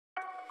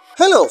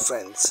Hello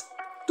friends,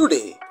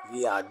 today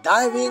we are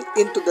diving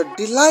into the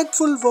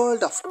delightful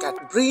world of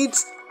cat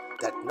breeds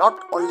that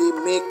not only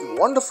make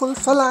wonderful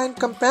feline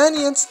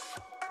companions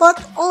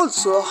but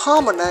also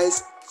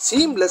harmonize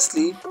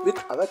seamlessly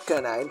with our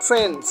canine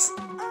friends.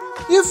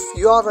 If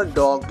you are a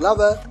dog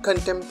lover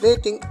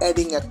contemplating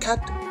adding a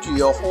cat to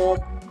your home,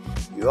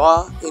 you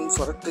are in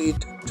for a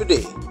treat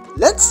today.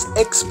 Let's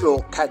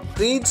explore cat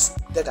breeds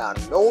that are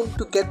known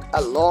to get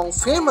along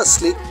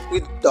famously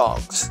with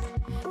dogs.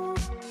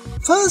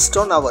 First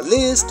on our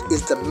list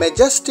is the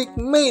majestic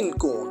Maine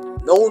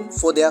Coon. Known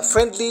for their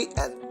friendly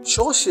and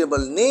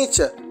sociable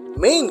nature,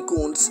 Maine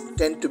Coons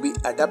tend to be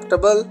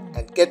adaptable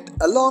and get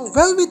along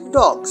well with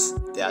dogs.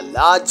 Their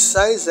large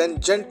size and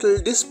gentle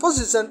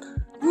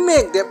disposition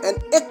make them an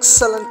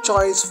excellent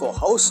choice for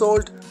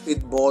household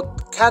with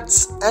both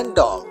cats and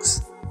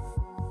dogs.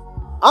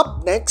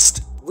 Up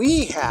next,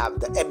 we have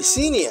the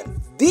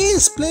Abyssinian.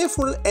 These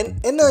playful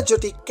and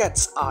energetic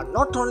cats are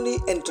not only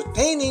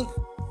entertaining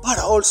but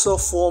also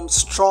form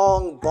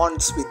strong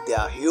bonds with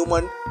their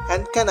human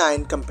and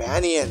canine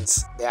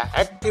companions. Their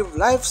active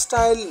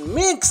lifestyle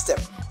makes them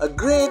a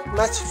great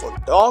match for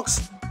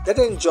dogs that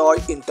enjoy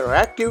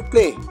interactive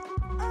play.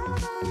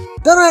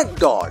 The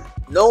Ragdoll,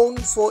 known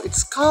for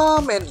its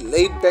calm and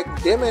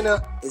laid-back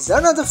demeanor, is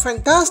another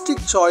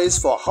fantastic choice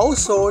for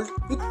household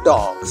with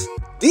dogs.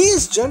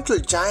 These gentle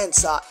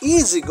giants are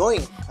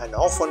easygoing and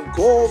often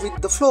go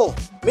with the flow,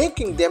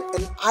 making them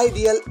an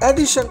ideal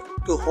addition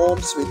to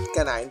homes with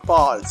canine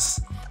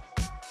pals.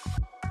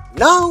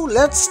 Now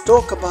let's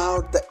talk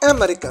about the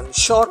American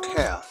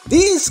Shorthair.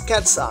 These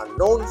cats are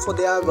known for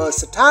their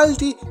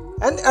versatility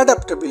and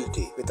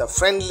adaptability. With a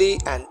friendly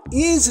and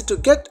easy to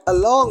get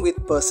along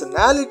with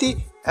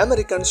personality,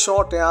 American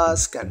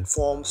Shorthairs can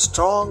form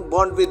strong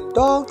bond with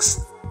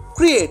dogs,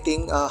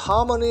 creating a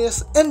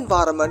harmonious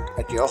environment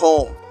at your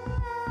home.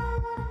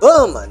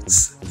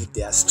 Birmans, with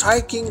their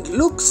striking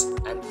looks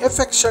and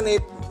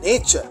affectionate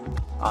nature,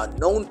 are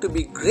known to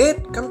be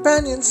great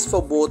companions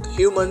for both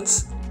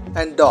humans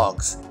and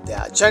dogs.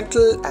 Their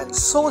gentle and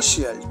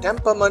social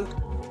temperament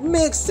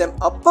makes them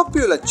a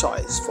popular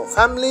choice for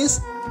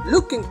families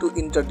looking to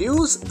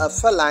introduce a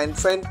feline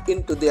friend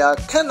into their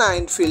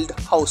canine-filled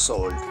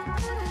household.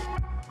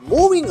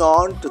 Moving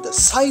on to the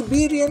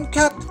Siberian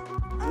cat,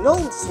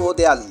 known for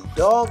their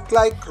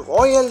dog-like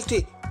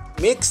royalty,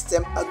 makes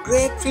them a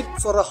great fit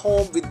for a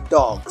home with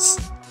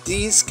dogs.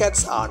 These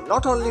cats are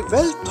not only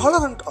well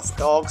tolerant of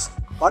dogs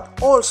but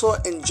also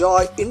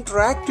enjoy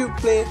interactive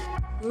play,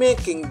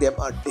 making them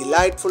a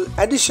delightful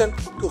addition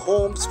to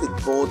homes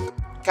with both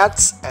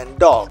cats and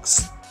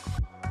dogs.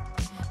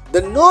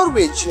 The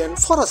Norwegian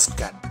forest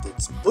cat, with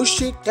its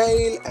bushy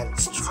tail and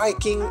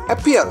striking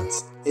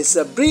appearance, is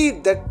a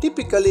breed that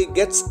typically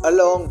gets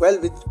along well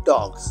with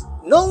dogs.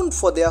 Known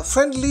for their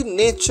friendly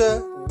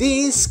nature,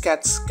 these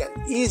cats can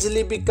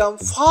easily become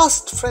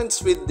fast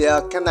friends with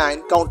their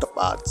canine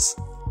counterparts.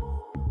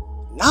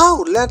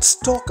 Now let's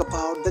talk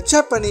about the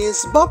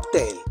Japanese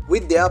bobtail.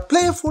 With their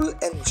playful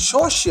and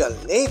social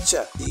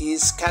nature,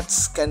 these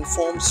cats can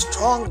form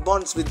strong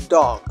bonds with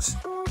dogs.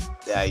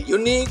 Their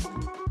unique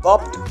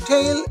bobbed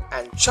tail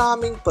and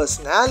charming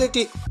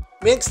personality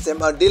makes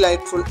them a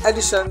delightful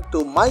addition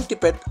to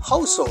multi-pet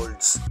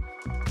households.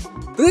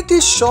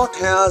 British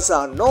Shorthairs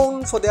are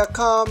known for their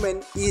calm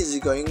and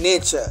easygoing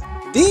nature.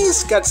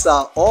 These cats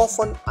are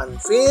often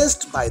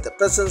unfazed by the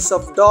presence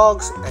of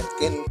dogs and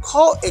can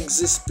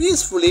coexist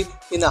peacefully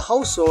in a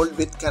household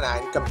with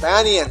canine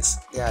companions.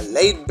 Their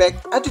laid-back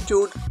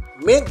attitude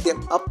makes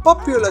them a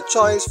popular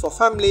choice for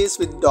families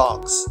with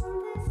dogs.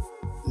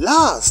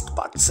 Last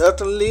but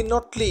certainly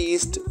not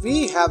least,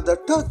 we have the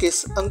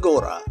Turkish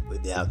Angora.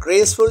 With their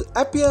graceful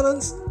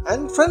appearance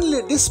and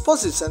friendly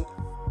disposition,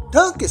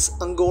 Turkish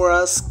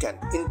Angoras can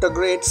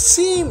integrate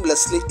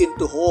seamlessly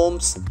into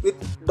homes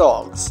with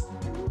dogs.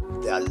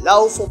 Their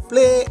love for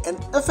play and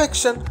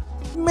affection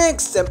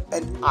makes them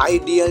an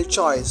ideal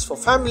choice for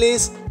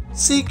families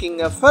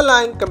seeking a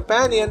feline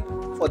companion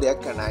for their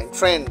canine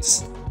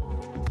friends.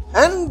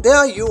 And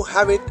there you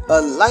have it,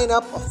 a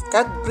lineup of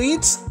cat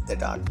breeds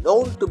that are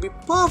known to be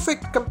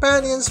perfect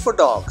companions for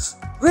dogs.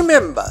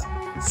 Remember,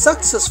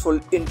 successful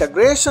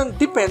integration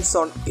depends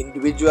on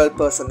individual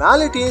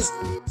personalities,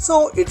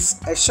 so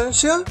it's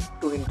essential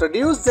to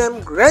introduce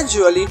them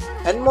gradually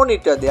and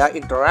monitor their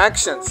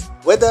interactions.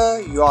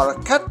 Whether you are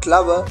a cat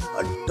lover,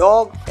 a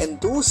dog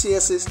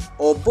enthusiast,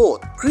 or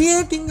both,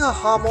 creating a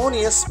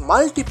harmonious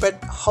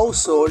multi-pet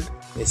household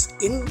is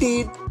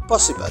indeed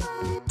possible.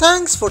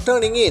 Thanks for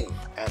tuning in,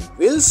 and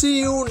we'll see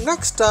you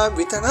next time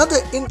with another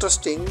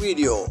interesting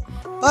video.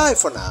 Bye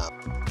for now.